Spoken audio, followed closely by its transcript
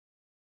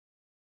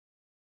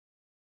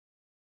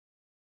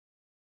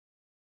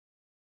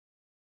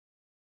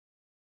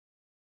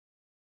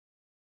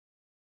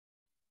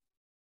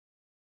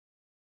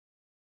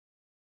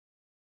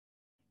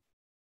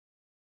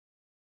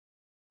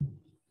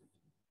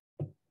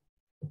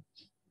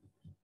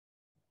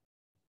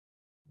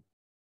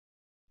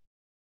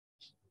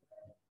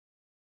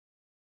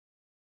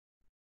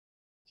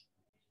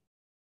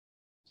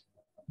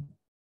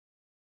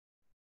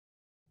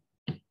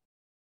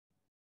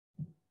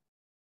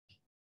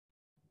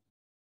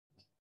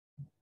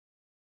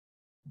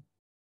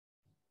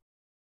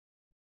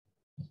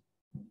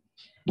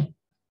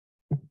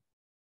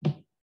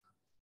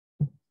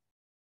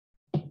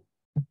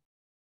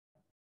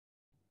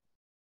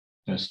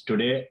Yes,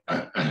 today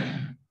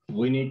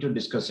we need to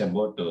discuss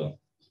about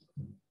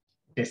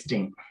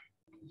testing.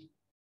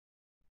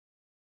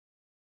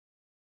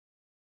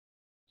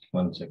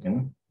 One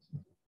second.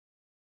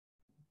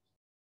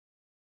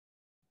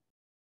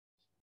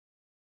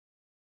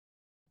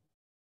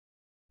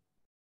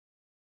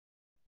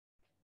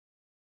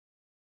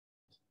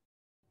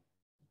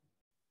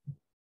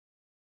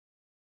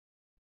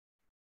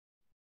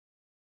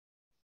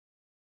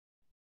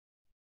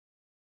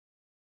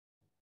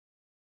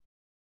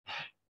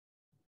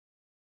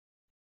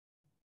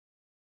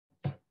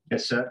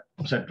 Yes, sir.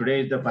 So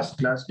today is the first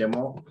class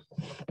demo.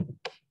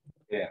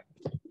 Yeah.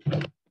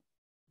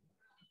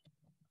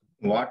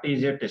 What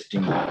is a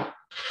testing?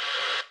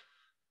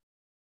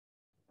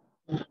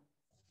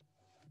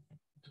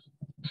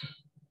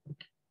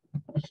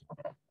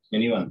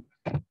 Anyone?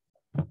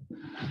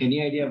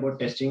 Any idea about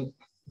testing?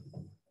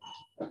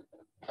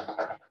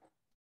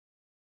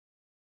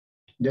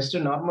 Just a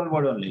normal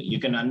word only. You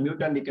can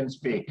unmute and you can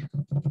speak.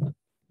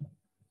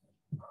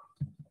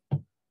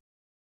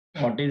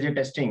 What is a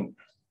testing?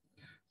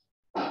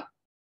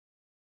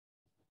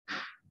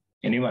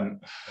 Anyone?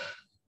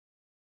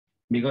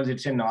 Because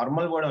it's a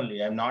normal word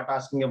only. I'm not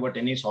asking about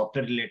any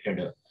software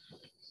related.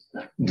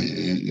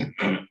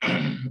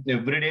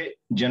 Everyday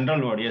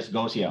general word. Yes,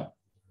 Gausia.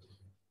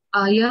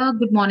 Yeah,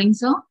 good morning,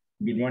 sir.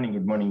 Good morning.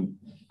 Good morning.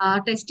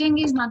 Testing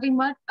is nothing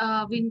but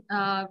we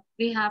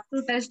have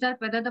to test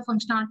that whether the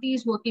functionality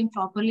is working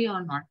properly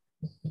or not.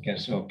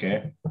 Yes,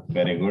 okay.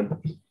 Very good.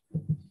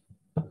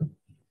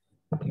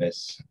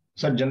 Yes.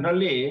 So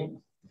generally,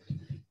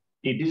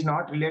 it is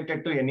not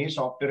related to any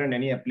software and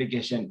any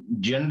application.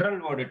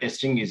 General word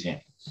testing is in.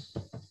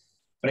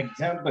 For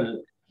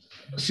example,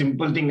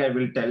 simple thing I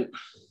will tell.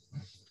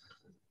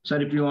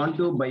 Sir, if you want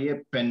to buy a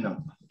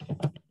pen,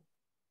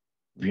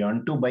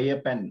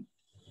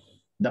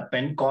 the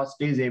pen cost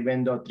is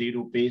even though 3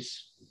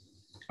 rupees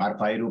or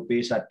 5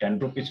 rupees or 10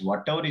 rupees,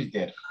 whatever is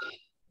there.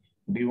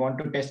 Do you want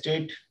to test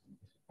it?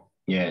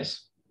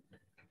 Yes.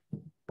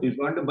 If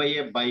you want to buy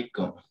a bike,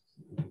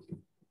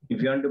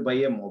 if you want to buy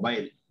a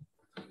mobile,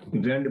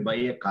 if you want to buy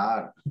a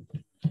car,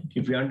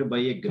 if you want to buy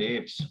a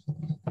grapes,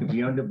 if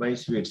you want to buy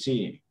sweets,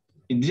 see,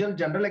 these are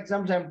general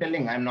examples I'm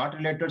telling. I'm not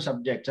related to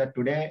subjects.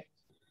 Today,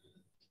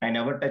 I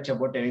never touch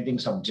about anything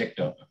subject.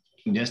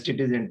 Just it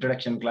is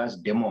introduction class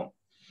demo.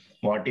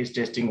 What is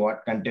testing,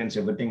 what contains,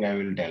 everything I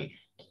will tell.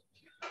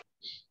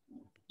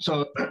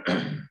 So,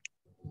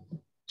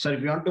 sir,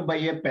 if you want to buy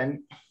a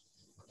pen,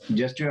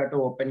 just you have to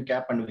open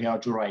cap and we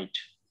have to write.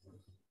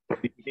 If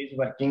it is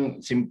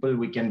working simple,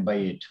 we can buy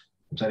it.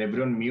 Sir,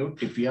 everyone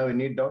mute. If you have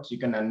any doubts, you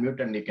can unmute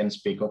and you can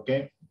speak,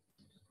 okay?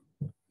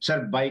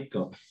 Sir, bike.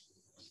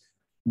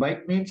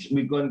 Bike means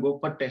we can go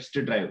for test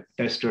drive.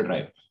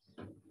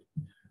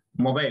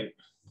 Mobile.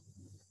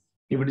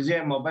 If it is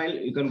a mobile,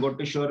 you can go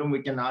to showroom,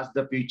 we can ask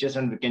the features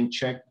and we can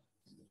check.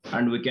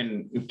 And we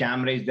can, if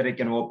camera is there, I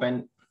can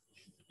open.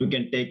 We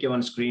can take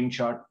one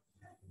screenshot,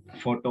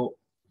 photo.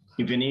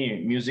 If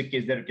any music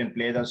is there, you can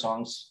play the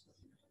songs.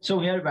 So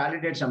we have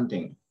validated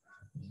something.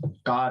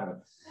 Car,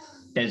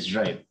 test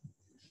drive.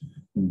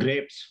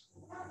 Grapes.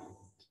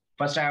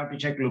 First, I have to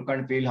check look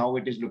and feel how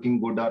it is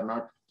looking good or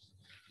not.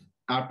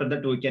 After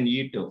that, we can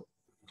eat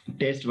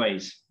taste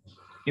wise.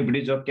 If it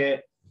is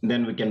okay,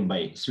 then we can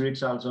buy.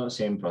 Sweets also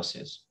same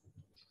process.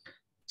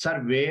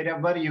 Sir,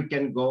 wherever you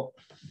can go,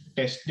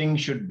 testing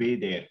should be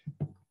there.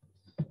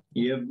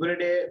 Every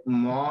day,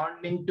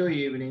 morning to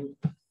evening,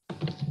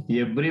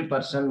 every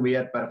person we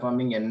are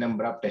performing n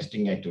number of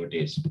testing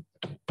activities.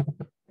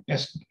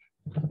 Yes.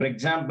 For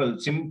example,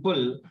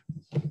 simple,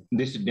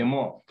 this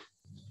demo.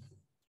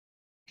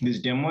 This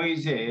demo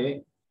is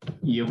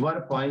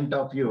your point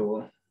of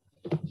view.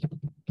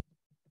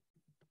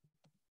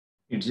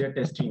 It's a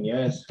testing,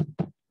 yes.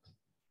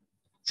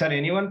 Sir,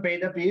 anyone pay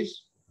the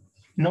fees?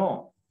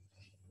 No,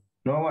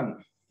 no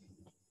one.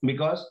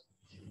 Because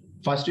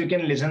first you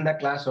can listen the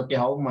class, okay,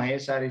 how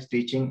Mahesh sir is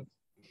teaching,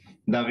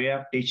 the way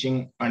of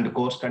teaching and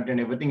course content,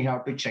 everything you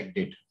have to check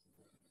it.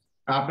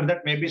 After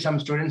that, maybe some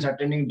students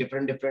attending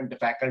different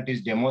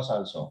faculties demos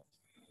also.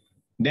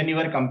 Then you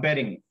are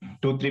comparing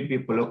 2-3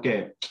 people,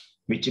 okay,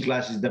 which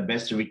class is the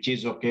best, which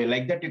is okay.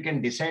 Like that, you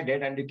can decide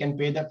it and you can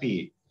pay the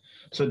fee.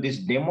 So this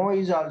demo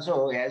is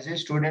also, as a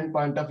student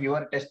point of view, you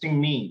are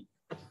testing me.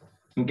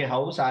 Okay,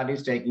 how sir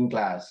is taking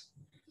class?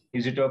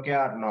 Is it okay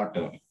or not?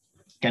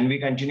 Can we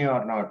continue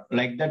or not?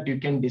 Like that, you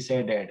can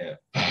decide it.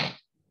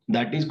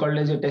 That is called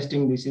as a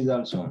testing. This is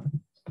also.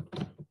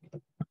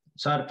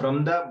 Sir,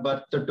 from the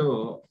birth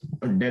to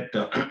death,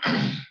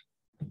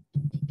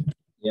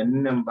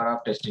 n number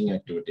of testing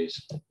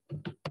activities.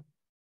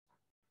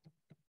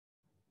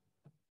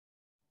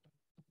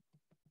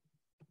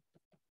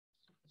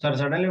 Sir,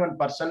 suddenly one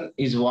person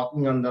is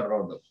walking on the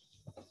road.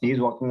 He is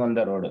walking on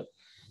the road.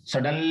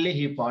 Suddenly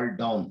he fall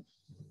down.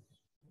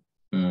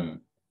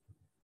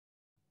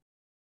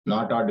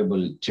 Not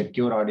audible. Check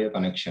your audio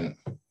connection.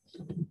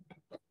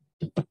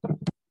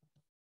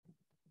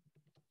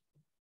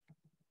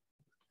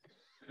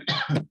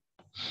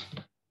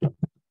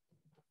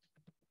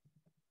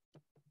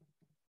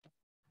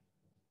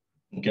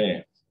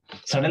 Okay.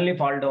 Suddenly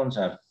fall down,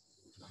 sir.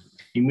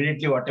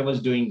 Immediately what I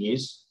was doing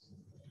is,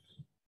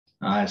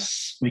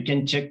 we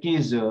can check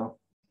his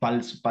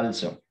pulse,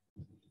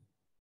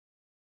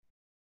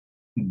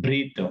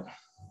 breathe,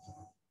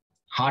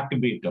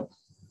 heartbeat.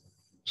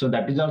 So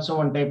that is also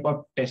one type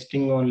of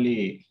testing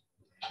only.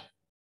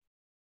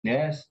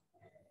 Yes.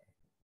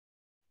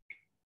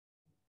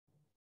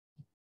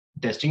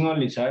 Testing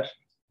only, sir.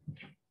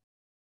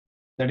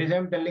 That is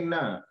I'm telling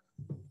now.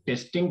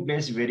 Testing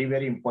plays very,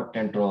 very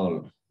important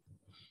role.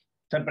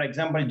 Sir, for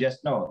example,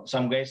 just now,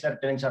 some guys are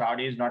telling, sir,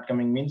 audio is not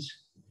coming means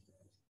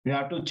you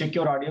have to check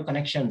your audio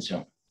connections.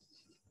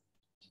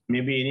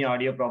 Maybe any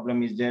audio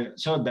problem is there.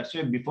 So that's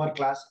why before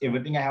class,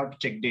 everything I have to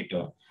check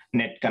data,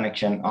 net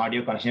connection,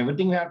 audio connection,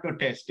 everything we have to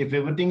test. If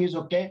everything is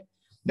okay,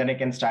 then I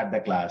can start the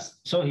class.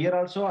 So here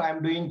also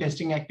I'm doing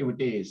testing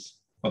activities.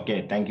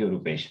 Okay, thank you,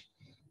 Rupesh.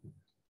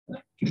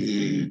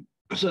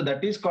 So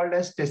that is called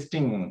as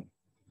testing.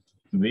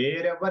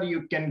 Wherever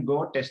you can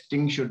go,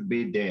 testing should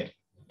be there.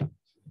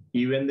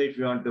 Even if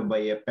you want to buy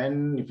a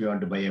pen, if you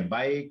want to buy a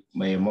bike,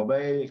 buy a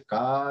mobile,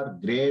 car,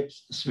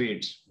 grapes,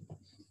 sweets.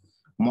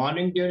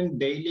 Monitoring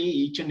daily,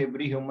 each and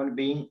every human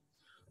being,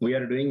 we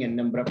are doing a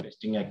number of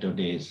testing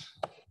activities.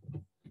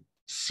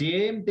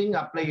 Same thing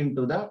apply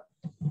into the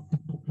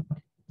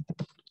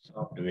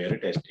software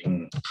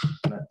testing.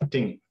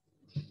 Nothing.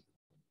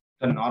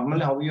 So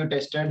normally how you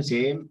tested,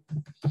 same.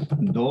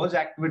 Those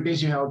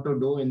activities you have to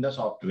do in the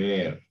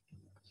software.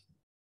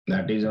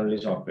 That is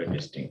only software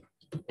testing.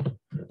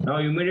 Now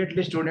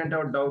immediately student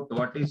have doubt,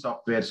 what is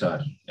software,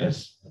 sir?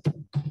 Yes.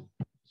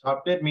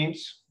 Software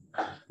means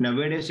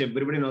nowadays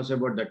everybody knows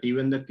about that.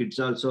 Even the kids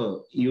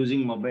also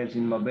using mobiles.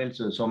 In mobiles,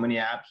 so many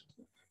apps,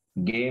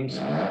 games,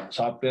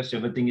 softwares,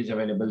 everything is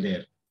available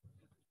there.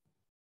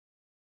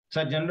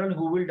 So general,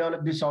 who will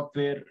develop the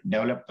software?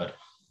 Developer.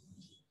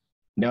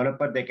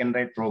 Developer, they can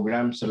write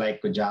programs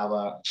like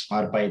Java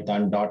or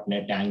Python,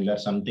 .NET, Angular,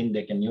 something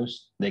they can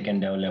use, they can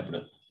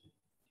develop.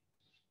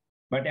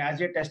 But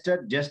as a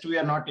tester, just we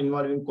are not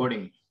involved in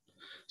coding.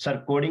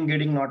 Sir, coding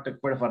getting not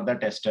required for the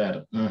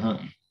tester.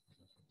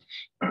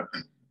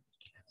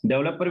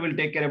 Developer will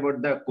take care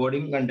about the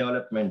coding and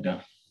development.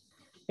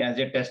 As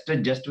a tester,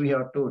 just we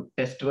have to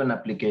test one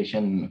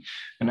application.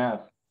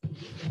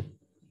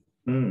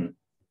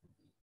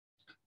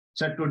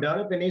 So to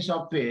develop any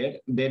software,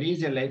 there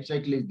is a life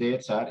cycle is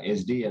there, sir,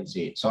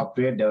 SDLC,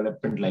 software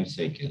development life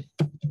cycle.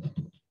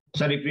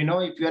 Sir, if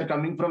you are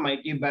coming from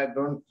IT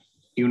background,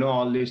 you know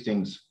all these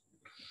things,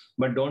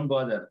 but don't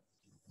bother.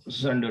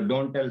 So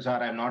don't tell, sir,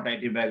 I'm not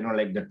IT background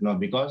like that. No,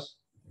 because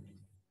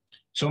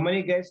so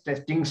many guys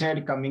testing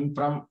side coming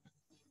from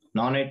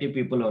non-IT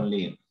people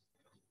only.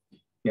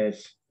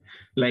 Yes,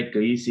 like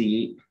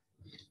ECE,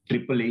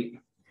 EEE,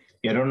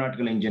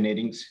 aeronautical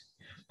engineering,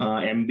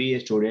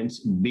 MBA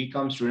students,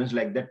 BCom students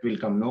like that will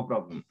come, no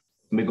problem.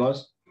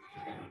 Because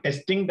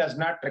testing does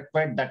not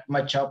require that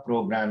much of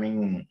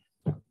programming.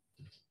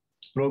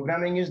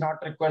 Programming is not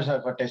required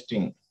for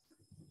testing.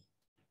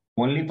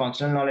 Only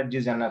functional knowledge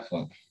is enough.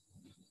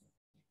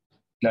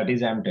 That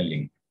is I'm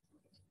telling.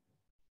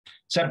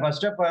 Sir,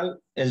 first of all,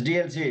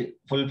 SDLC,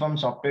 full form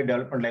software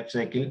development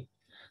lifecycle.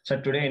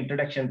 So today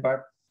introduction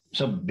part.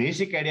 So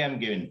basic idea I'm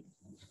giving.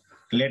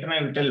 Later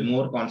I will tell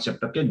more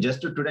concept. Okay,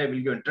 just today I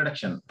will give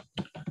introduction.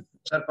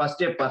 Sir,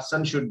 first a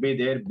person should be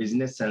there,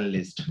 business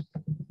analyst.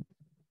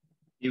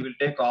 He will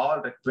take all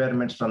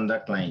requirements from the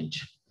client.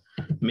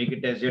 Make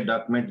it as a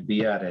document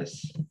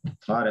BRS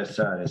or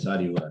SRS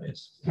or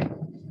URS.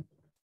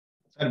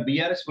 Sir,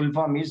 BRS full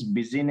form is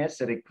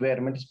Business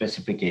Requirement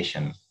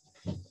Specification.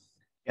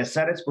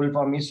 SRS full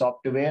form is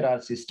Software or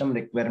System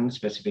Requirement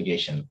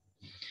Specification.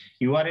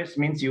 URS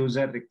means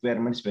User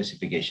Requirement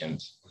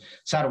Specifications.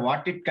 Sir,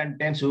 what it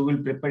contains, who will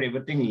prepare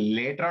everything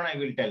later on I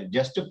will tell.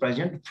 Just to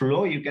present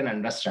flow, you can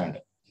understand.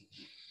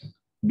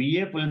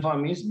 BA full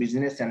form is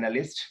Business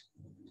Analyst.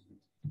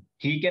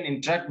 He can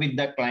interact with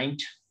the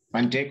client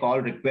and take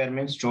all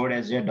requirements stored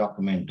as a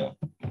document.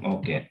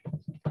 Okay.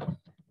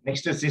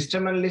 Next, the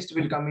System Analyst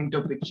will come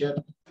into picture.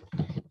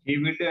 He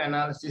will do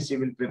analysis, he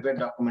will prepare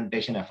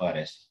documentation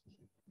FRS.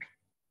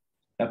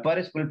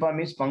 FRS full form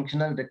is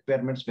Functional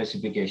Requirement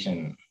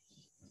Specification.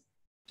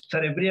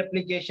 Sir, every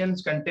application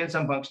contains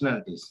some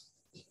functionalities.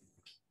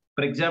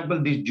 For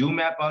example, this Zoom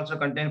app also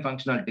contains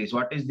functionalities.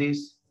 What is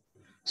this?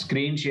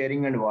 Screen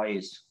sharing and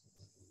voice.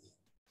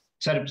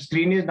 Sir, if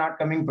screen is not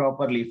coming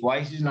properly, if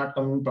voice is not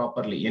coming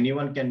properly,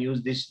 anyone can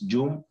use this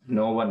Zoom?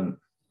 No one.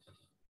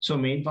 So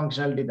main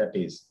functionality that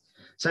is.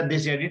 Sir,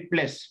 this edit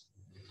place,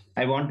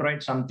 I want to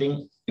write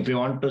something. If you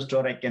want to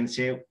store, I can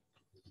save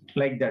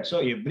like that. So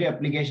every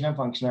application of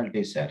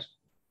functionality, sir,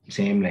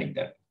 same like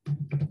that.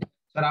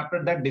 Sir,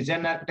 after that,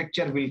 design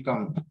architecture will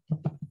come.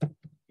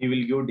 He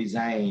will give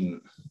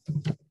design,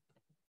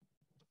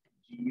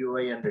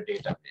 GUI and the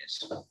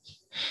database.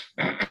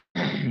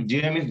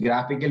 GM is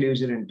graphical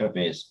user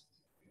interface,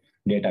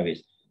 database.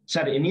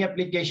 Sir, any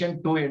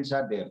application, two ends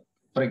are there.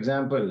 For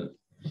example,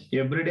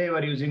 every day we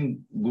are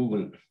using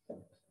Google.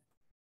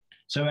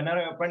 So whenever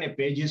I open a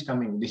page is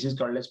coming, this is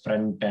called as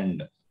front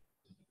end.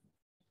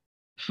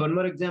 One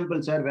more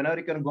example, sir. Whenever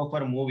you can go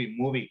for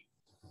movie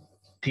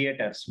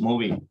theaters,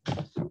 movie.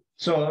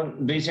 So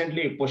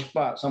recently,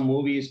 Pushpa, some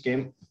movies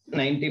came.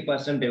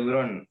 90%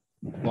 everyone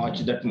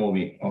watched that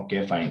movie.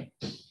 Okay, fine.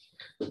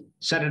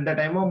 Sir, at the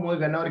time of movie,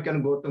 whenever you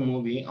can go to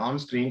movie on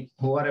screen,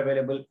 who are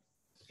available?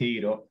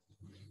 Hero,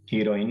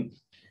 heroine,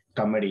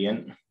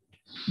 comedian,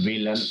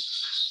 villain.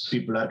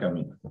 People are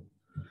coming.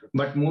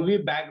 But movie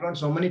background,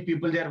 so many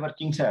people they are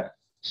working, sir.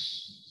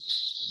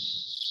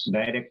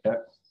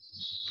 Director,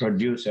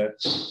 producer,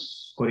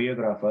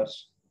 choreographers,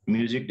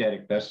 music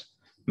directors,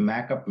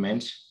 makeup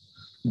men,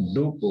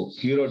 dupe,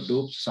 hero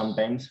dupes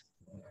sometimes.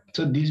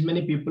 So these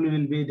many people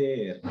will be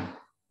there.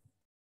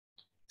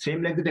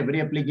 Same like that, every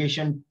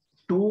application,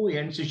 two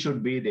ends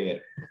should be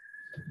there.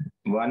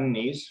 One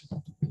is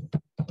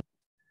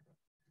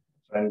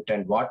front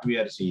end, what we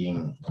are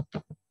seeing.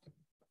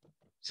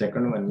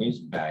 Second one is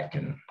back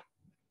end.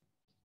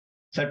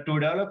 So to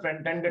develop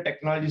front end, the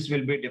technologies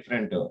will be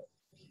different.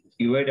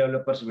 UI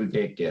developers will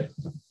take care.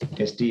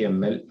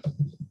 HTML,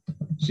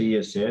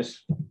 CSS,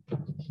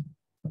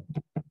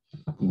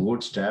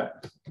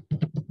 Bootstrap,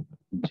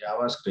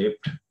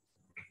 JavaScript,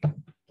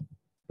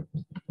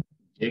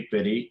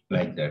 jQuery,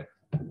 like that.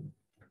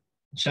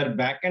 Sir,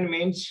 backend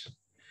means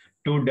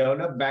to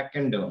develop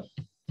backend,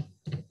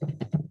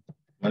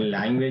 one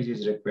language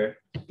is required,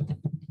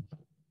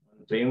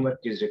 one framework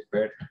is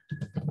required,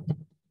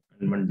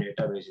 and one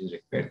database is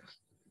required.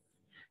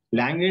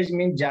 Language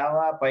means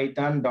Java,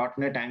 Python,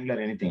 .NET, Angular,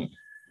 anything.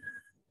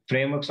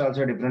 Frameworks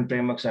also, different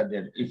frameworks are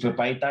there. If a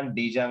Python,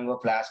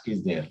 Django, Flask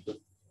is there.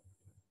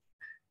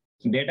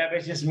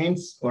 Databases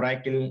means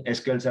Oracle,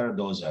 SQL Server,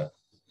 those are.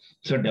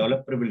 So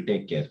developer will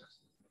take care.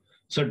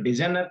 So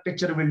design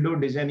architecture will do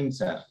designing,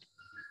 sir.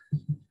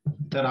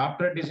 So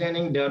after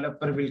designing,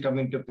 developer will come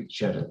into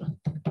picture.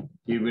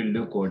 He will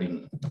do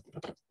coding.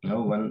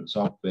 Now one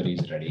software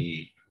is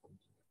ready.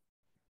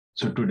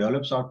 So to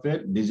develop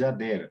software, these are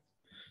their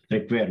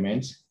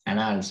requirements,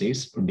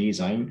 analysis,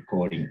 design,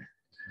 coding.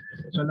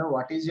 So now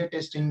what is your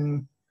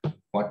testing?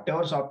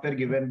 Whatever software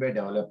given by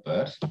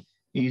developers,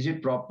 is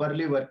it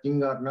properly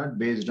working or not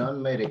based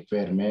on my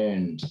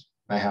requirements?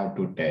 I have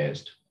to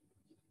test.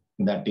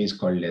 That is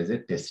called as a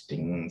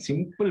testing.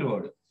 Simple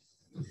word.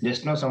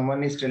 Just now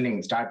someone is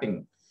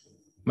starting.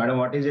 Madam,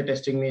 what is the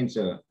testing means?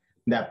 The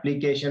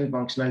application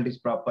functionality is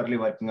properly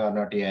working or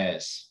not?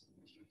 Yes.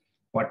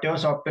 Whatever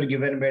software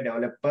given by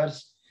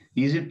developers,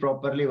 is it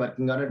properly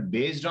working or not?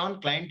 Based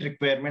on client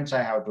requirements,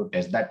 I have to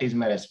test. That is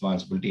my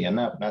responsibility.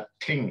 Enough,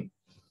 nothing.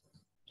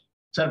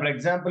 So for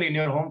example, in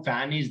your home,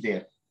 fan is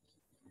there.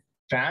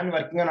 Fan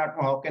working or not,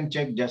 how can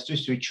check? Just to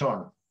switch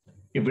on.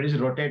 If it is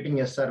rotating,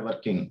 yes, sir,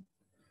 working.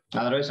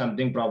 Otherwise,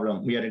 something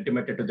problem. We are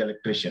intimated to the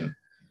electrician.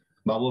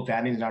 Babu,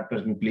 fan is not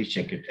working, please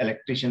check it.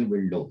 Electrician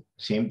will do.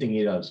 Same thing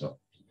here also.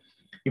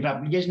 If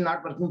application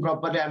not working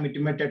properly, I am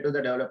intimated to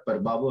the developer.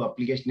 Babu,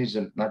 application is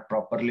not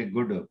properly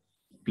good.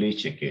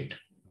 Please check it.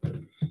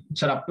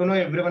 Sir, up to now,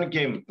 everyone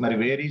came. But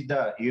where is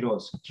the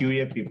heroes?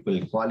 QA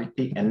people,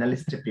 quality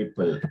analyst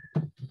people.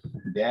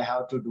 They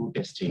have to do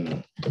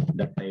testing.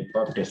 That type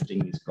of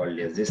testing is called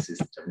as a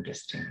system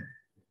testing.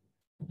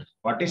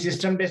 What is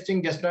system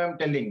testing? Just now I am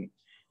telling.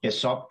 A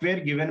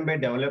software given by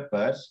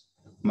developers,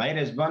 my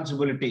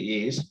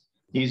responsibility is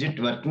it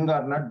working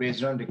or not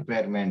based on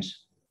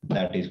requirements?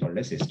 That is called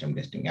a system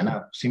testing. And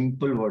a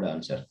simple word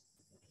answer.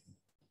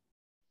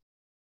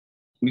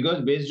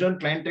 Because based on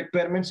client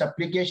requirements,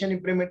 application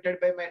implemented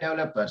by my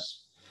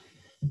developers.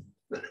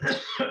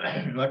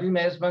 What is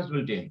my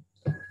responsibility?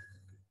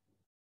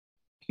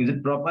 Is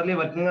it properly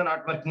working or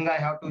not working? I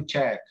have to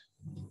check.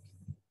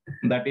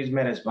 That is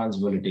my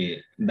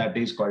responsibility. That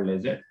is called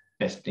as a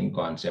testing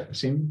concept.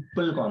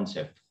 Simple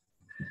concept.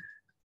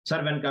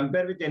 Sir, when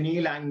compared with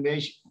any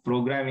language,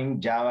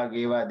 programming, Java,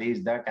 this,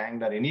 that,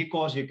 Angular, any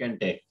course you can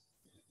take,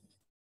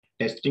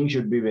 testing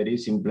should be very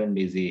simple and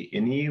easy.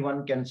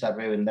 Anyone can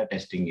survive in the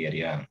testing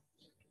area.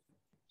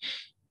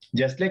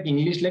 Just like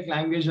English, like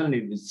language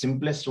only, with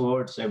simplest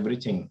words,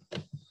 everything.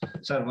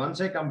 Sir, once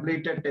I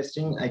completed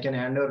testing, I can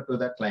hand over to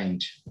the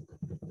client.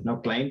 Now,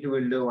 client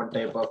will do one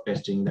type of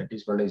testing that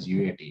is called as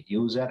UAT,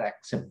 user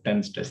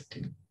acceptance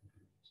testing.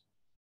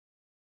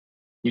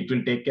 It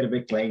will take care of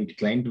a client.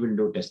 Client will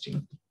do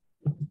testing.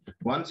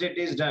 Once it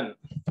is done,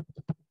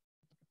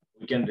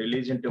 we can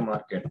release into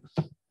market.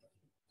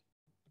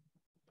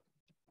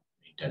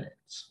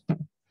 Maintenance.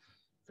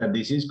 So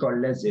this is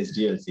called as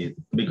SDLC.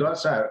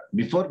 Because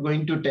before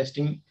going to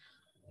testing,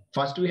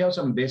 first we have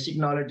some basic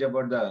knowledge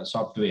about the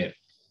software.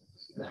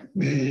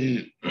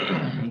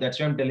 That's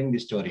why I'm telling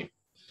this story.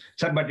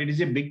 Sir, but it is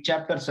a big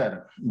chapter,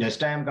 sir.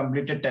 Just I am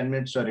completed 10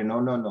 minutes, sorry.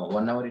 No.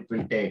 1 hour it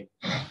will take.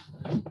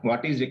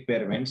 What is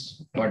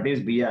requirements? What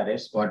is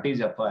BRS? What is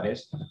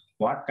FRS?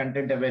 What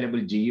content available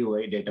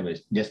GUI database?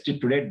 Just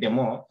today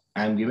demo,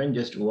 I am given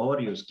just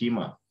overview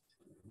schema.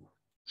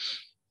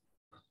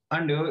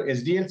 And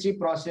SDLC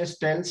process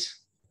tells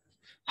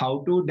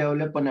how to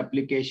develop an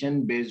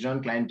application based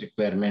on client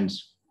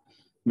requirements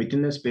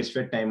within a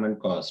specified time and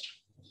cost.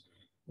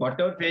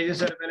 Whatever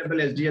pages are available,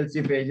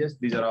 SDLC pages,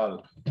 these are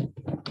all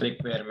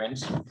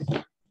requirements.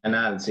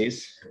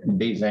 analysis,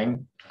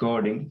 design,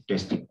 coding,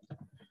 testing.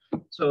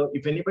 So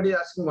if anybody is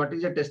asking what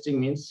is a testing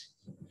means,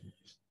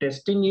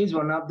 testing is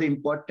one of the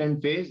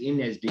important phase in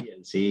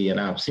SDLC. You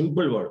know,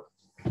 simple word.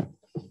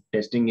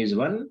 Testing is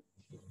one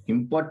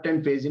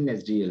important phase in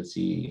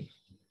SDLC.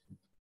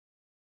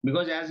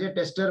 Because as a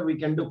tester, we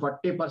can do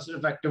 40%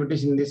 of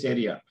activities in this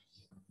area,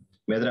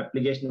 whether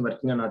application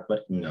working or not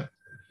working now.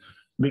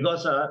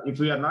 Because if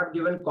we are not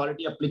given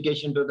quality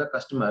application to the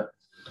customer,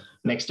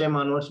 next time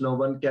onwards, no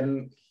one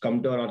can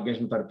come to our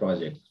organization for a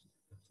project.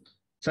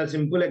 So a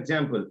simple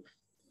example.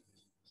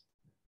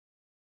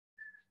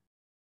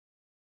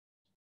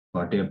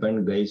 What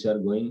happened? Guys are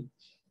going.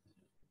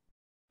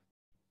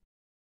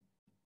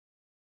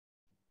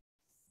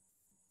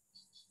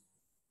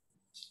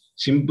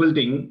 Simple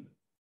thing.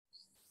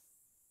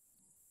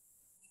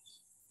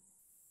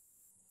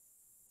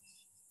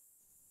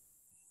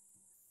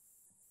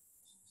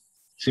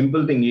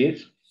 Simple thing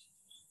is,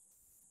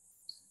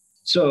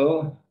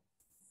 so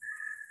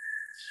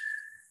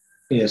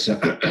yes,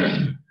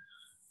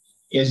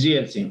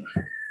 SDLC.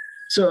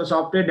 So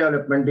software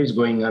development is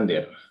going on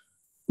there.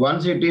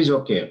 Once it is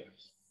okay,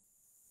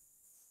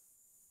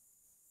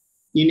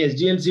 in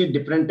SDLC,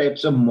 different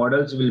types of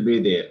models will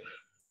be there.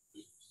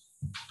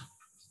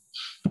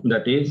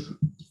 That is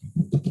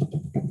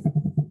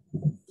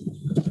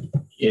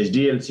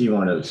SDLC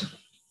models.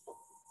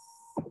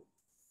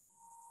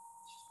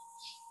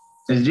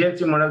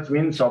 SDLC models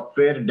mean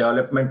software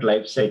development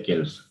life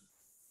cycles.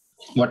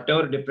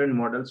 Whatever different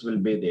models will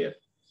be there.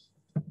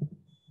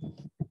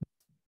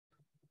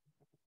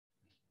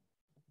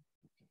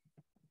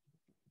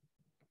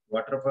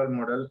 Waterfall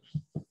model,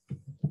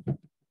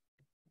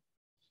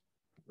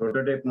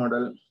 prototype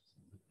model,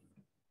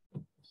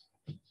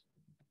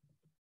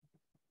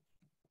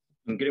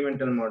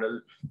 incremental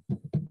model,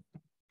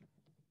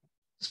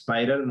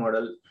 spiral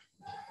model,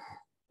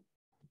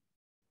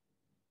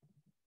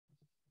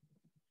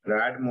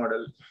 RAD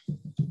model,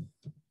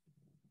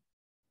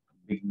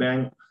 Big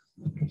Bang,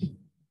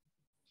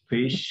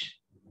 fish,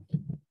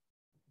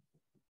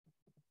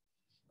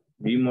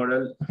 V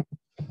model,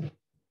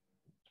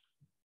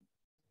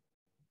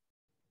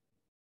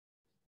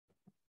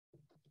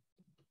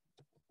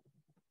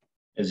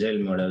 Agile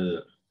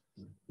model.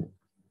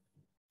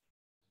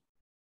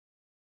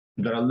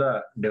 There are all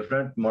the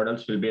different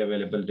models will be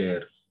available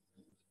there.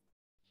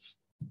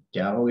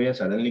 Kya ho gaya?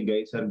 Suddenly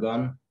guys are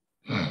gone.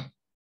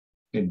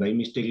 By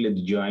mistake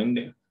they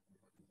joined.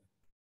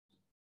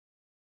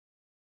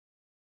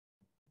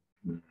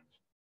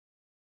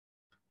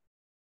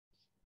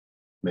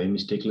 By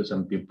mistake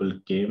some people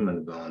came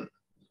and gone.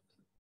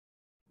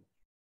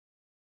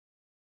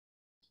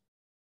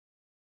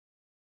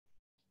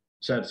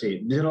 Sir,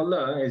 see, these are all the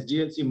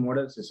SDLC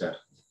models, sir.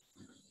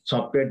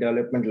 Software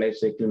development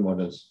lifecycle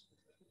models.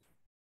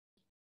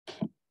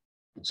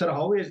 Sir,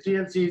 how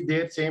SDLC is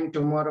there same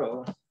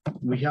tomorrow?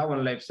 We have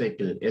one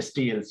lifecycle,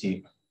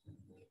 STLC.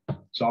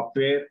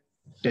 Software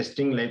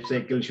testing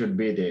lifecycle should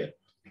be there.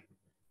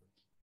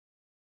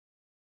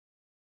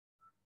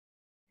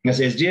 Yes,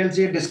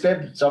 SDLC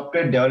describes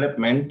software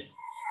development.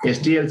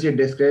 STLC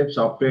describes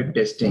software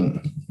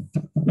testing.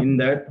 In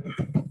that,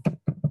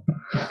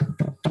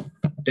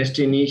 test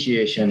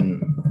initiation,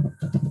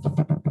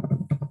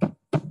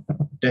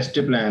 test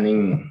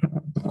planning,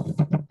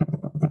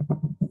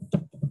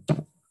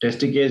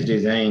 test case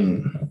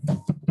design,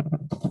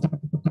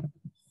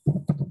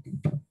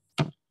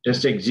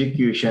 test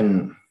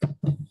execution,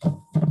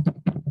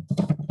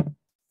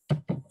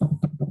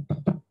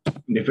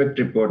 defect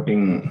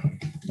reporting.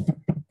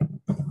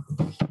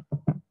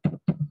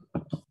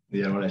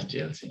 These are all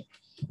STLC.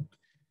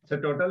 So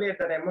totally at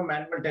the time of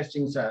manual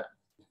testing, sir,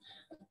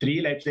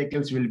 3 life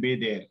cycles will be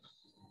there.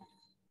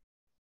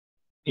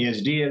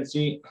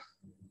 SDLC,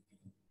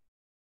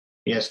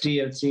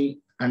 STLC,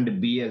 and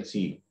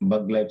BLC,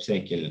 bug life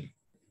cycle.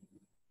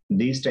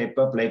 These type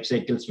of life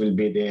cycles will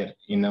be there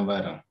in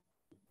our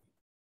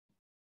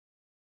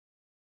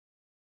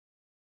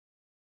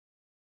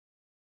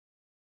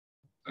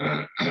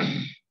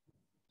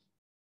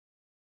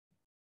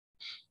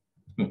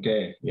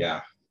okay,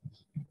 yeah.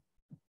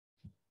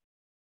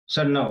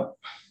 So now,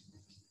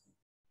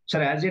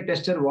 sir, as a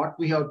tester, what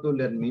we have to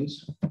learn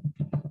means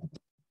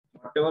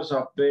whatever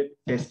software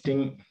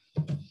testing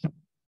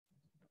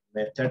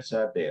methods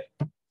are there.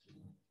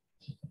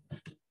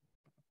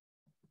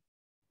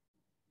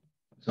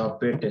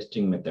 Software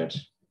testing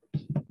methods.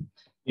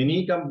 In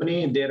any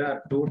company, there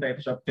are 2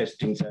 types of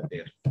testings are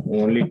there.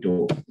 Only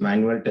 2: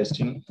 manual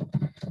testing,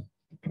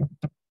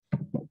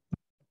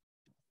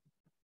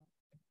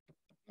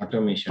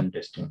 automation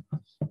testing.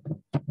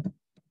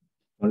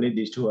 Only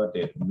these 2 are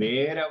there.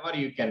 Wherever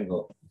you can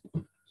go,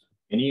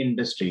 any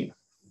industry,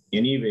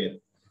 anywhere,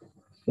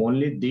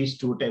 only these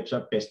 2 types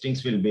of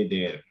testings will be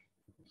there.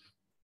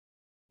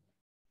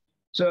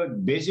 So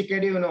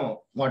basically, you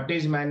know, what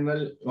is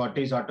manual, what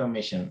is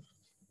automation?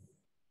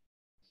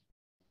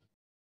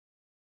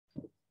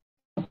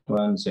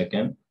 One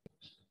second.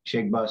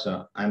 Sheikh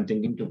Basa, I'm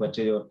thinking to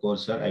purchase your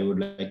course, sir. I would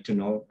like to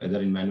know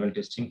whether in manual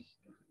testing.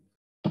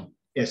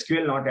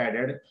 SQL not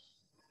added.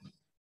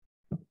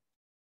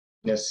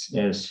 Yes,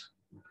 yes.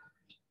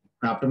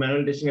 After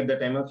manual testing at the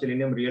time of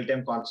Selenium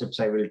real-time concepts,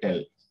 I will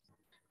tell.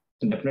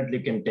 Definitely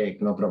can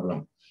take, no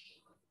problem.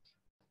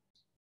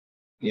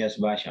 Yes,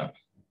 Basha.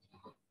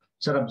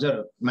 Sir,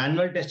 observe.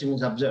 Manual testing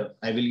means observe.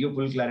 I will give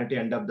full clarity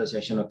end of the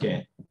session,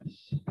 okay?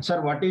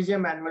 Sir, what is a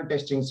manual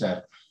testing,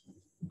 sir?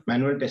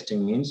 Manual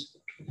testing means,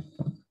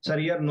 sir,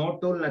 here no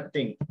tool,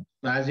 nothing.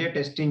 As a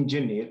test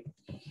engineer,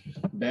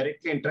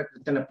 directly interact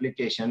with an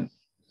application,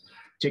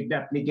 check the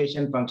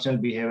application functional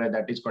behavior,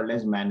 that is called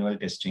as manual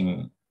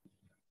testing.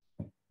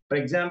 For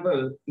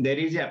example, there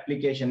is an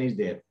application is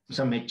there,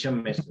 some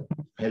HMS,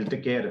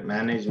 healthcare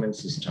management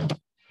system.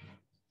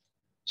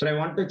 So I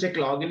want to check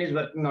login is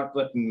working, not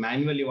working.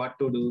 Manually, what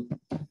to do?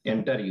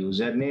 Enter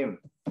username,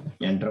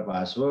 enter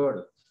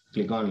password,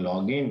 click on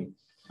login.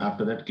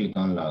 After that, click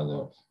on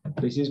logout.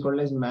 This is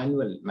called as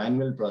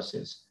manual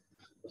process.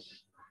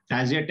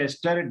 As a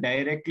tester,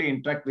 directly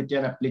interact with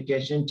your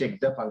application, check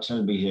the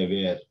functional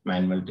behavior,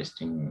 manual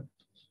testing.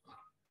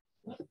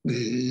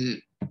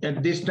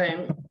 At this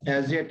time,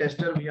 as a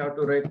tester, we have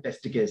to write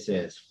test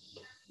cases.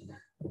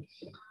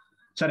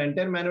 So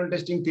entire manual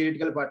testing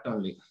theoretical part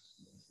only.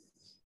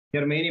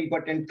 Your main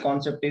important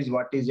concept is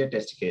what is a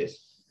test case?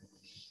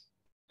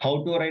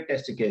 How to write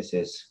test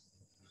cases?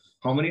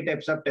 How many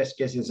types of test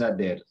cases are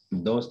there?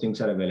 Those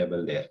things are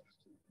available there.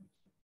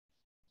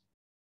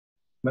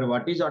 But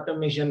what is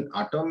automation?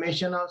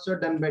 Automation also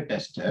done by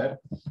tester.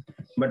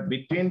 But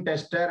between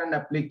tester and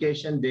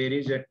application, there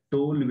is a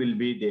tool will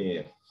be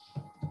there.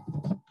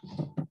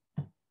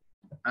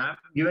 I'm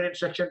given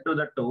instruction to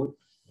the tool.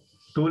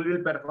 Tool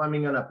will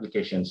performing an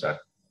application, sir.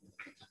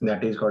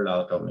 That is called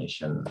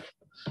automation.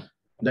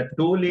 The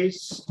tool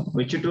is,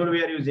 which tool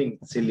we are using?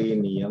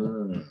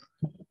 Selenium.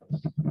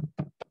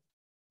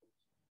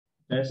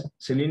 Yes,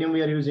 Selenium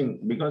we are using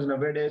because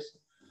nowadays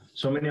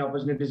so many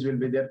opportunities will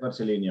be there for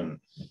Selenium.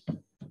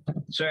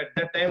 So at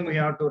that time we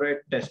have to write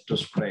test to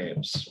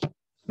scripts.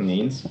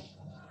 Means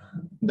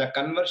the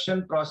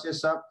conversion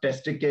process of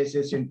test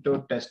cases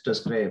into test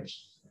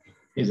scripts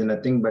is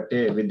nothing but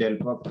with the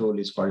help of tool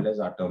is called as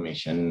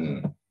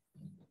automation.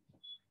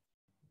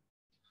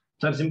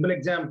 So simple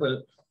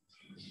example,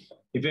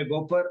 if I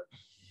go for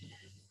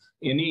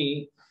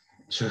any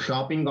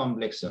shopping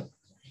complex,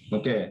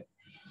 okay,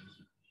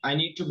 I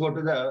need to go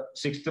to the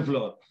 6th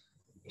floor.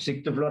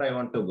 6th floor I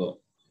want to go.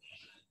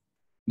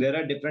 There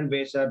are different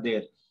ways are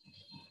there.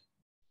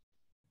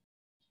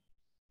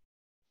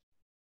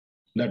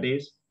 That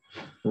is,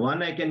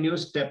 one I can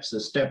use steps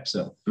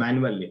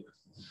manually.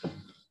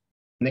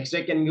 Next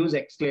I can use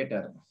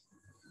escalator.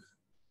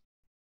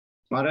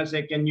 Or else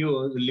I can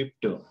use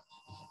lift.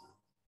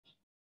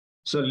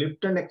 So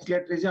lift and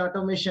escalator is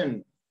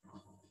automation.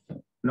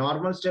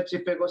 Normal steps,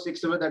 if I go 6th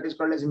floor, that is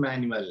called as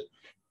manual.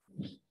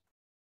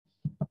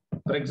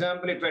 For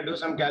example, if I do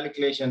some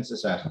calculations,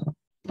 sir,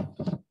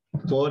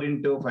 4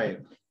 into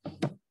 5,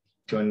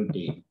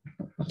 20.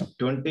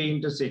 20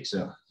 into 6,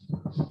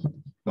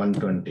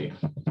 120.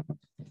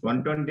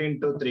 120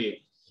 into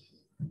 3,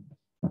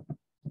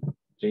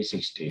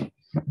 360.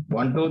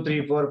 1, 2,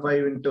 3, 4,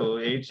 5 into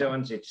 8,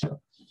 7, 6.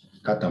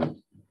 Khatam.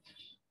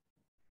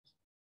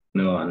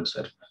 No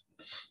answer.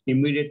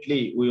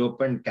 Immediately we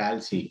open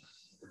Calci.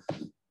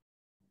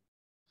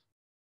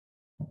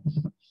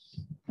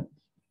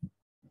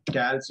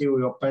 Calci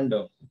we opened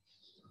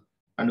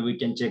and we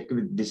can check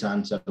with this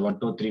answer 1,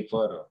 2, 3,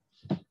 4,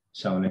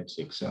 7, 8,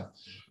 6.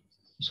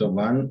 So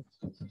 1,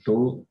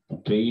 2,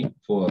 3,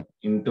 4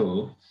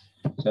 into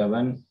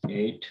 7,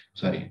 8,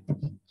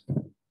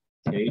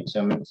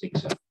 7,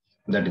 6.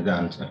 That is the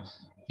answer.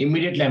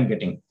 Immediately I'm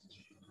getting.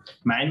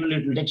 Manually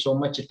it will take so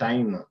much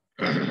time.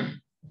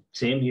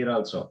 Same here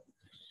also.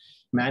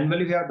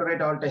 Manually we have to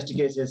write all test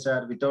cases,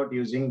 sir, without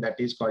using, that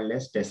is called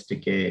as test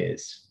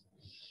case.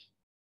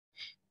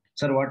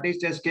 Sir, what is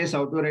test case?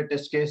 How to write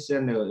test case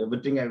and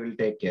everything I will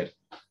take care.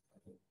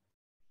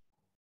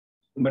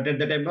 But at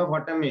the time of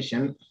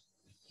automation,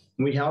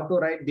 we have to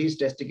write these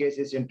test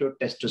cases into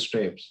test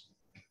scripts.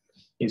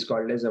 It's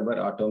called as our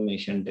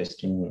automation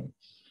testing.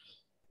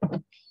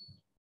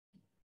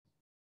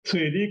 So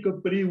any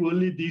company,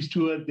 only these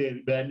two are there,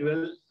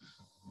 manual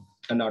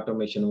and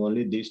automation,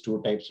 only these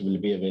two types will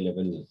be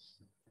available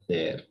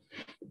there.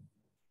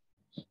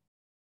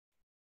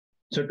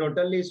 So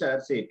totally,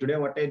 sir, see, today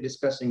what I'm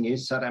discussing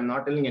is, sir, I'm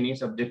not telling any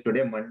subject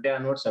today. Monday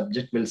onward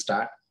subject will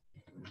start.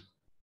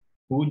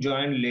 Who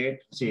joined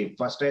late? See,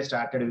 first I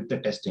started with the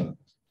testing.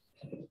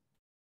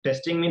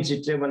 Testing means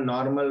it's a one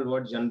normal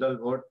word, general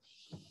word.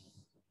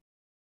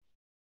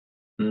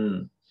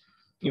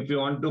 If you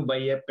want to buy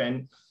a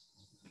pen,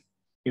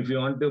 if you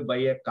want to buy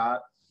a car,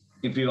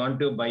 if you want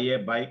to buy a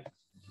bike,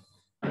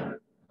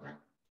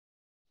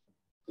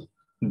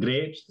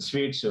 grapes,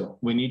 sweets,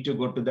 we need to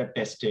go to the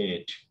test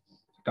stage.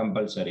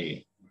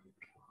 Compulsory.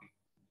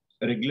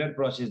 Regular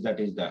process, that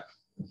is that.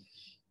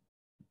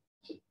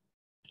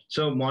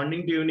 So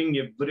morning to evening,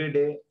 every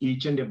day,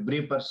 each and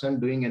every person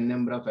doing a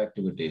number of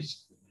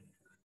activities.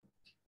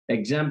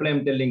 Example,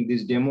 I'm telling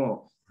this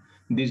demo.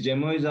 This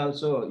demo is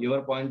also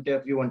your point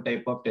of view, one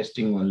type of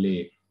testing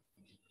only.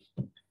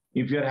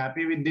 If you're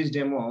happy with this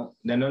demo,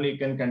 then only you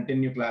can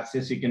continue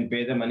classes, you can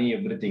pay the money,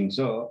 everything.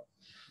 So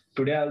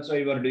today also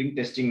you are doing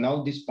testing.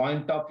 Now this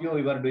point of view,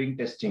 you are doing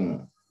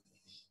testing.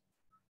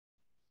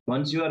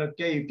 Once you are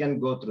okay, you can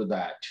go through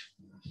that.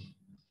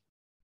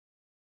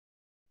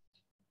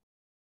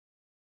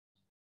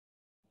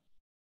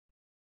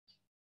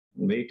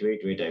 Wait,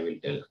 I will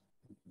tell.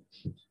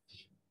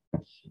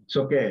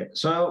 So, okay.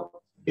 So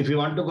if you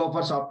want to go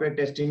for software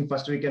testing,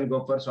 first we can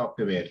go for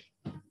software.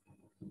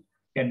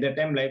 At that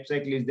time, life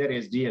cycle is there,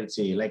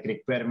 SDLC, like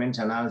requirements,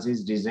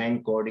 analysis,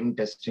 design, coding,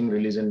 testing,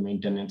 release, and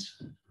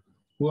maintenance.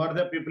 Who are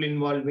the people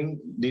involving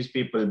these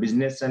people?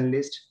 Business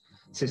analyst,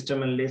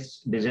 system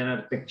analyst, design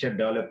architecture,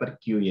 developer,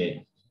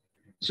 QA.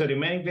 So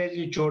remaining phase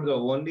you chose the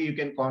only you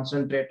can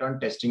concentrate on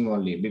testing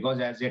only, because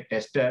as a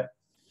tester,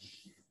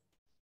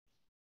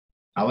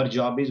 our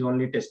job is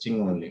only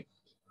testing only.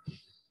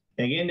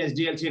 Again,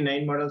 SDLC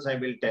 9 models I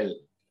will tell.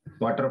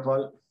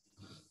 Waterfall,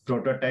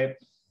 prototype,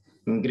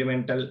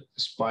 incremental,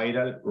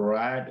 spiral,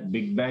 RAD,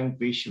 Big Bang,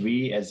 Fish,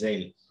 V,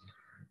 Agile.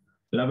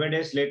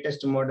 Nowadays,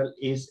 latest model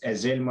is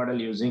Agile model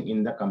using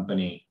in the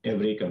company,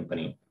 every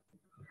company.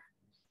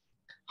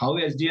 How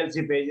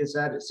SDLC pages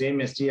are? Same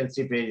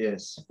SDLC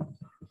pages.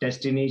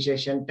 Test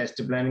initiation, test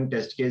planning,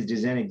 test case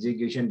design,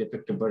 execution,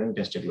 defect reporting,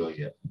 test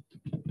closure.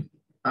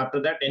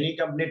 After that, any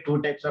company,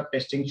 two types of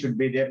testing should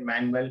be there,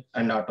 manual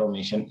and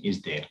automation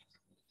is there.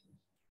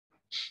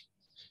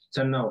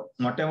 So now,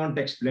 what I want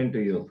to explain to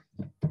you.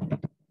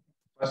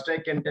 First, I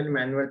can tell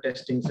manual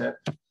testing, sir.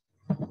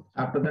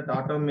 After that,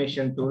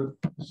 automation tool,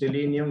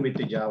 Selenium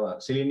with Java.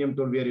 Selenium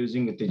tool we are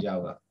using with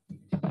Java.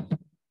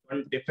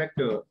 One defect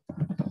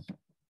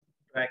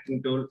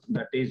tracking tool,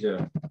 that is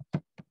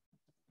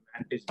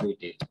Mantis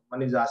BT.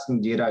 Someone is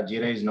asking Jira.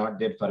 Jira is not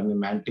there for me.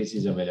 Mantis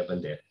is available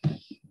there.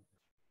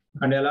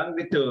 And along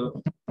with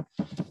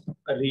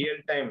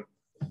real-time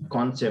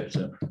concepts,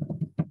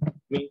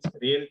 means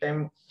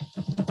real-time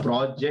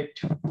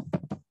project,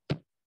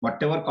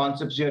 whatever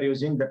concepts you are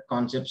using, that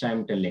concepts I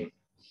am telling.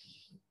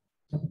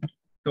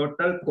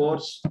 Total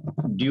course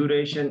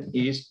duration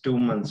is 2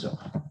 months.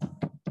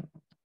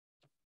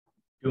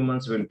 2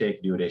 months will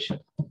take duration.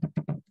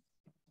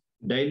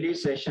 Daily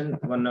session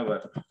 1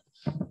 hour.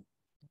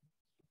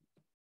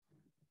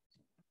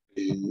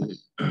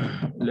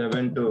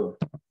 11 to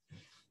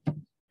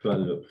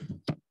 12.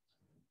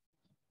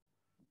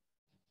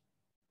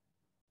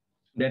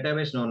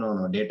 Database, no.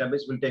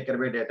 Database will take care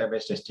by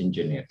database test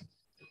engineer.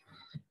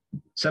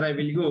 Sir, I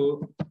will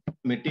go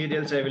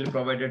materials. I will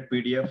provide a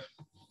PDF.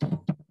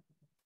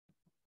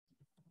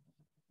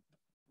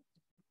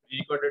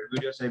 Recorded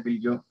videos I will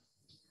give.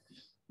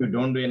 You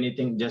don't do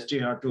anything. Just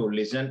you have to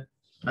listen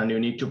and you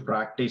need to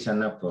practice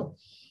enough.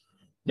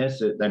 Yes,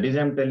 that is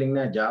I'm telling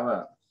now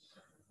Java.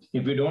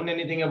 If you don't know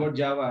anything about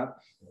Java,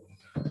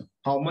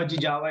 how much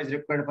Java is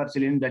required for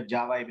Selenium, that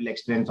Java I will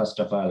explain first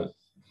of all.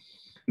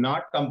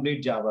 Not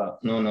complete Java.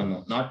 No.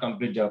 Not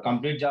complete Java.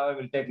 Complete Java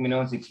will take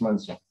minimum 6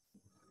 months.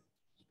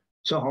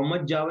 So how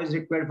much Java is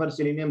required for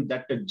Selenium?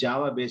 That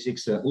Java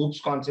basics, OOPS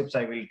concepts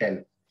I will tell.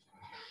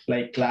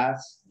 Like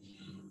class,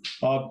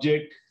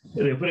 object,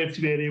 reference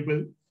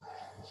variable.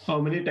 How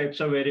many types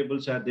of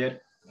variables are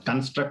there?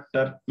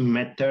 Constructor,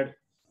 method,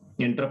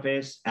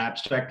 interface,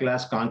 abstract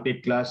class,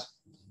 concrete class,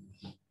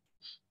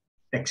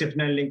 exception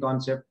handling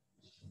concept,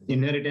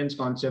 inheritance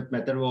concept,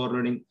 method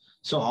overloading.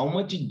 So how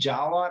much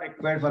Java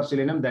required for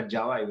Selenium? That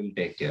Java I will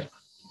take care.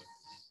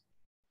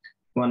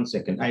 1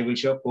 second. I will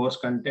show course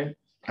content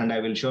and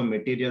I will show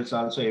materials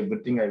also.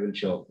 Everything I will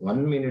show.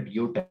 1 minute,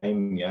 you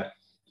time, yeah.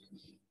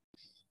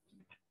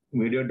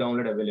 Video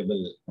download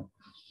available.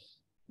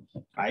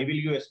 I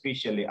will give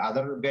especially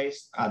other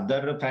guys,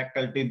 other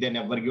faculty, they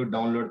never give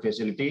download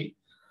facility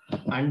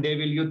and they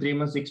will give 3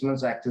 months, 6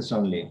 months access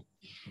only.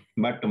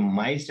 But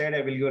my side,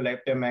 I will give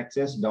lifetime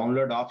access,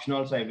 download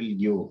optionals I will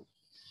give.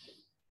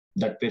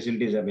 That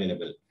facility is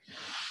available.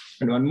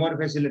 And one more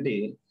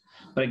facility,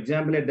 for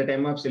example, at the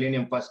time of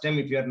Selenium, first time,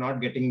 if you are not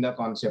getting the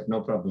concept,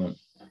 no problem.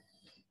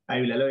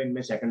 I will allow in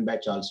my second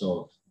batch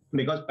also.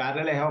 Because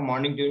parallel, I have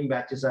morning tuning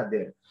batches are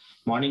there.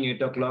 Morning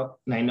 8 o'clock,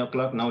 9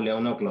 o'clock, now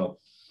 11 o'clock.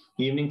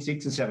 Evening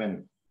 6,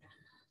 7.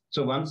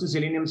 So once the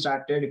Selenium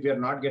started, if you are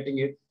not getting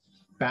it,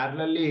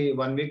 parallelly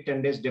 1 week,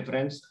 10 days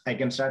difference, I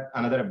can start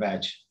another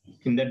batch.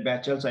 In that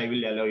batch also, I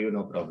will allow you,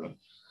 no problem.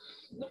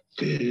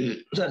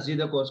 So see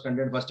the course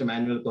content, first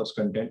manual course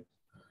content.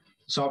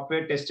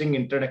 Software testing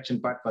introduction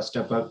part, first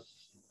of all.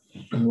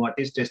 What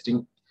is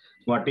testing?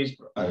 What is...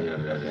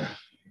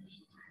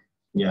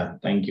 Yeah,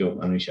 thank you,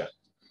 Anusha.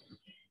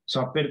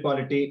 Software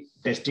quality,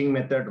 testing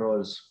method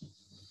roles.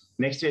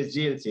 Next is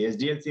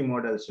SDLC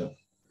models.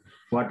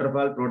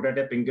 Waterfall,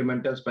 prototype,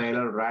 incremental,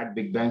 spiral, RAD,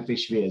 Big Bang,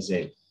 Fish,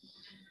 VSA.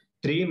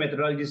 3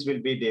 methodologies will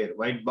be there: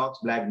 white box,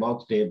 black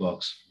box, gray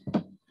box.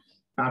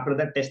 After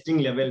that, testing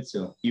levels,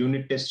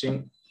 unit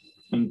testing,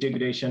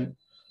 integration,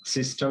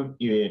 system,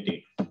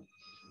 UAT.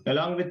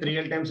 Along with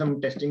real-time,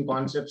 some testing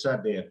concepts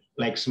are there,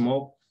 like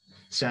smoke,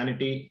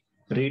 sanity,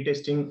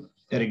 retesting,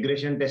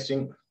 regression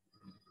testing,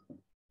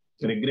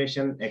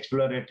 regression,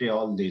 exploratory,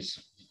 all this.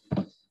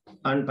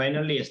 And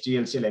finally,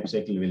 STLC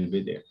lifecycle will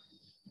be there.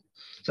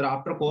 So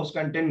after course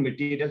content,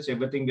 materials,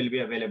 everything will be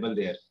available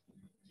there.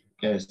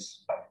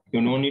 Yes,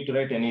 you no need to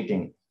write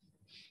anything.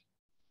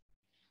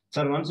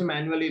 So once the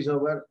manual is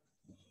over,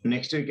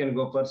 next we can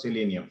go for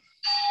Selenium.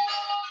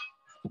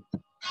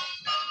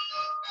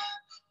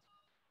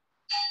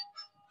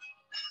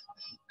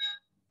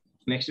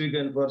 Next we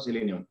can for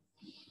Selenium.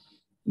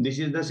 This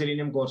is the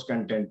Selenium course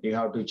content. You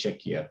have to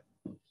check here.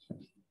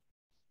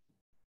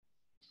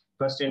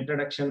 First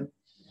introduction,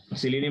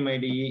 Selenium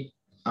IDE,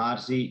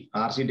 RC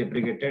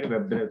deprecated,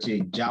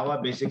 WebDrive, Java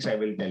basics I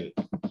will tell.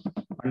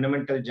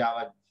 Fundamental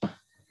Java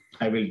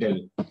I will tell.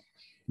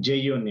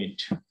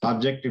 JUnit,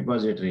 object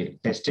repository,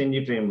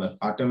 TestNG framework,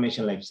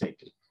 automation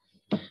lifecycle.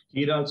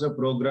 Here also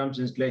programs,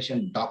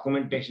 installation,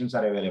 documentations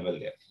are available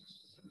there.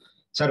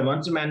 Sir,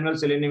 once manual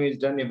Selenium is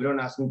done, everyone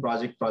asking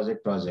project.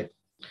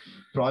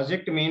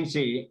 Project means,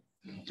 see,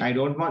 I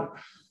don't want.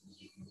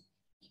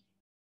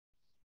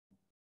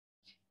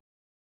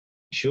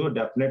 Sure,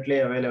 definitely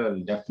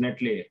available.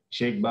 Definitely.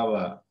 Sheikh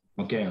Baba.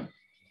 Okay.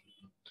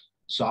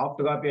 Soft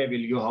copy I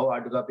will give. How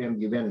hard copy I am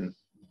given?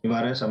 You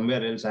are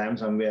somewhere else. I am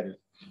somewhere.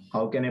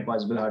 How can I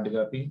possible hard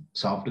copy?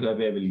 Soft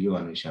copy I will give,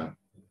 Anusha.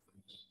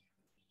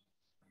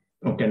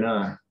 Okay,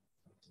 na?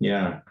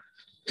 Yeah.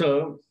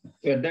 So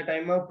at the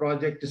time of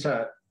project,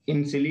 sir,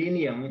 in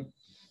Selenium,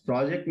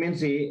 project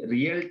means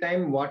real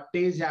time. What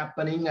is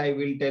happening? I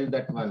will tell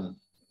that one.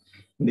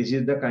 This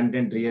is the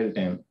content real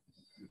time.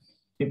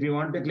 If you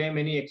want to claim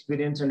any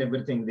experience and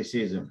everything, this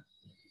is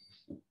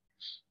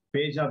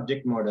page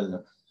object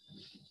model.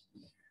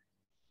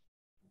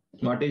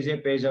 What is a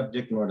page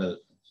object model?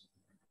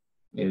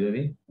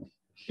 This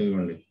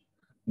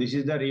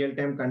is the real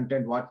time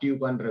content. What you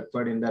can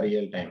record in the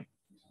real time.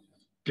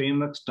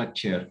 Framework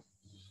structure.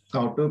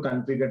 How to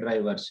configure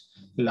drivers.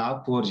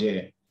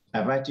 Log4j.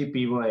 Apache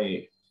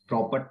POI.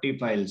 Property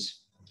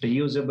files.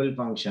 Reusable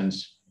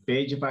functions.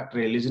 Page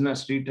factory,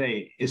 listeners,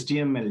 retry,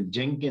 HTML,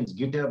 Jenkins,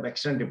 GitHub,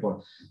 extend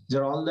report. These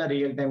are all the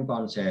real-time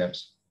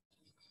concepts.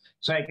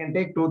 So I can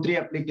take 2-3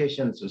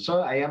 applications.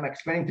 So I am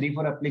explaining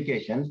 3-4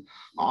 applications,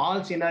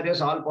 all scenarios,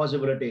 all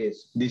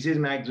possibilities. This is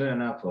maximum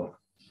enough.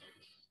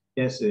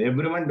 Yes,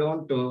 everyone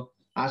don't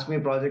ask me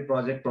project.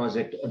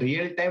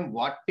 Real-time,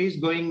 what is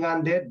going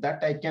on there,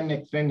 that I can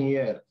explain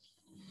here.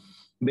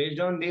 Based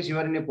on this, you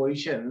are in a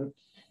position,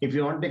 if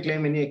you want to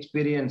claim any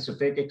experience,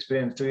 fake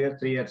experience, 2 years,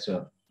 3 years,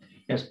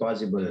 as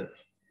possible.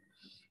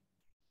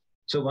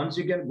 So once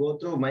you can go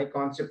through my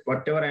concept,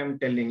 whatever I am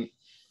telling,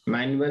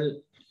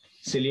 manual,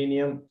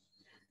 Selenium,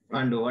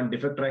 and one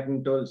defect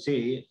tracking tool.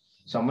 See,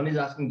 someone is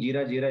asking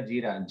Jira.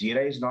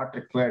 Jira is not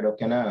required.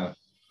 Okay, na?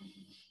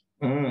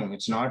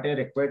 It's not a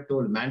required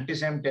tool.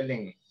 Mantis I am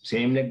telling,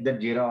 same like that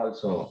Jira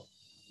also.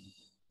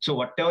 So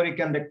whatever you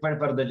can require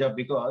for the job,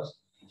 because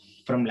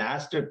from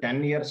last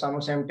 10 years,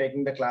 almost I am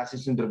taking the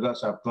classes in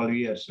DURGASOFT, 12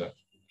 years.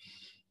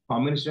 How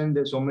many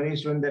students? So many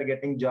students are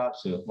getting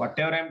jobs.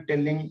 Whatever I'm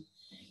telling,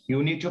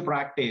 you need to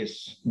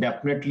practice.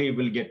 Definitely you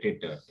will get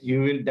it.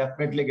 You will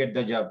definitely get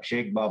the job.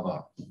 Sheikh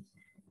Baba.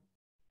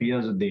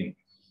 Piyazuddin.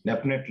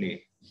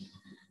 Definitely.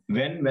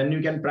 When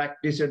you can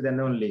practice it, then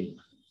only.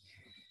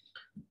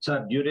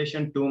 So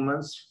duration 2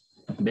 months.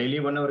 Daily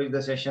 1 hour is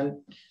the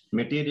session.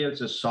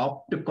 Materials,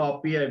 soft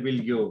copy I will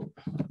give.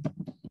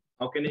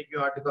 How can I give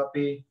hard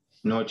copy?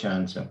 No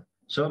chance.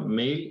 So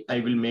mail,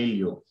 I will mail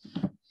you.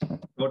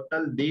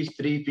 Total these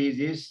 3 fees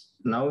is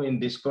now in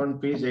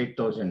discount fees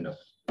 8,000.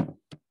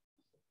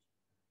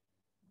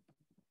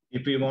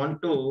 If you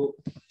want to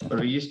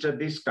register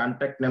this,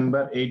 contact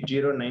number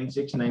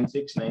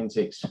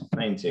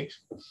 8096969696.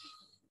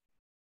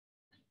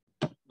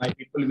 My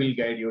people will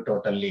guide you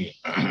totally.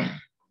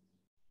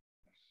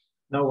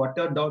 Now,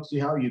 whatever doubts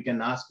you have, you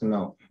can ask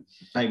now.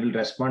 I will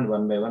respond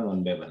one by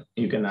one.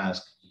 You can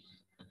ask.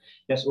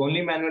 Yes,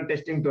 only manual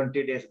testing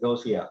 20 days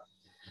goes here.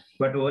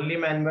 But only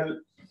manual,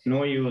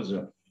 no use.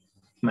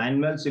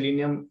 Manual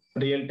Selenium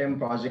real-time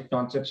project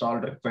concepts all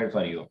required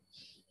for you.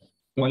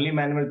 Only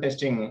manual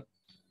testing,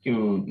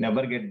 you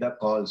never get the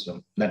calls.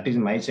 That is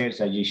my side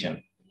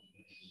suggestion.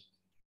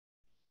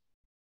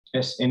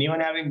 Yes,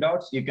 anyone having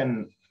doubts, you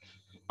can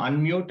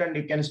unmute and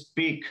you can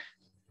speak.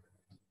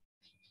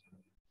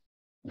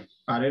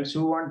 Or else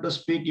who want to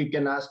speak, you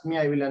can ask me,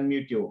 I will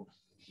unmute you.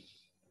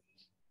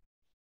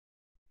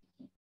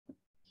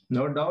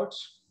 No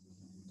doubts?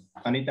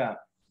 Anita,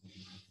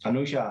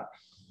 Anusha,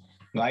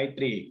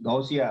 Gayatri,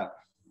 Gausia,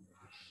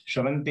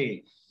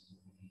 Shravanti.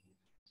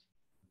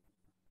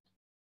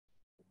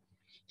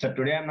 So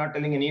today I'm not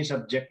telling any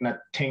subject,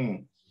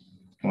 nothing.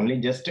 Only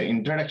just an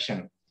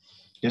introduction,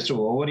 just an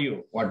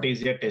overview. What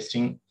is your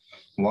testing?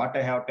 What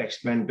I have to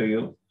explain to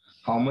you?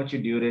 How much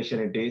duration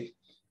it is?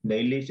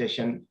 Daily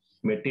session,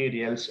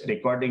 materials,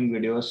 recording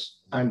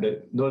videos, and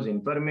those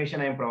information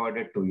I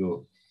provided to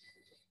you.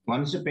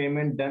 Once the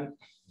payment done,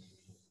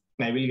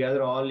 I will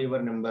gather all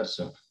your numbers.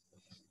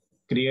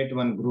 Create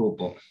one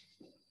group.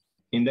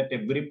 In that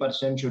every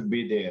person should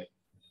be there.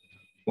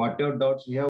 Whatever doubts you have,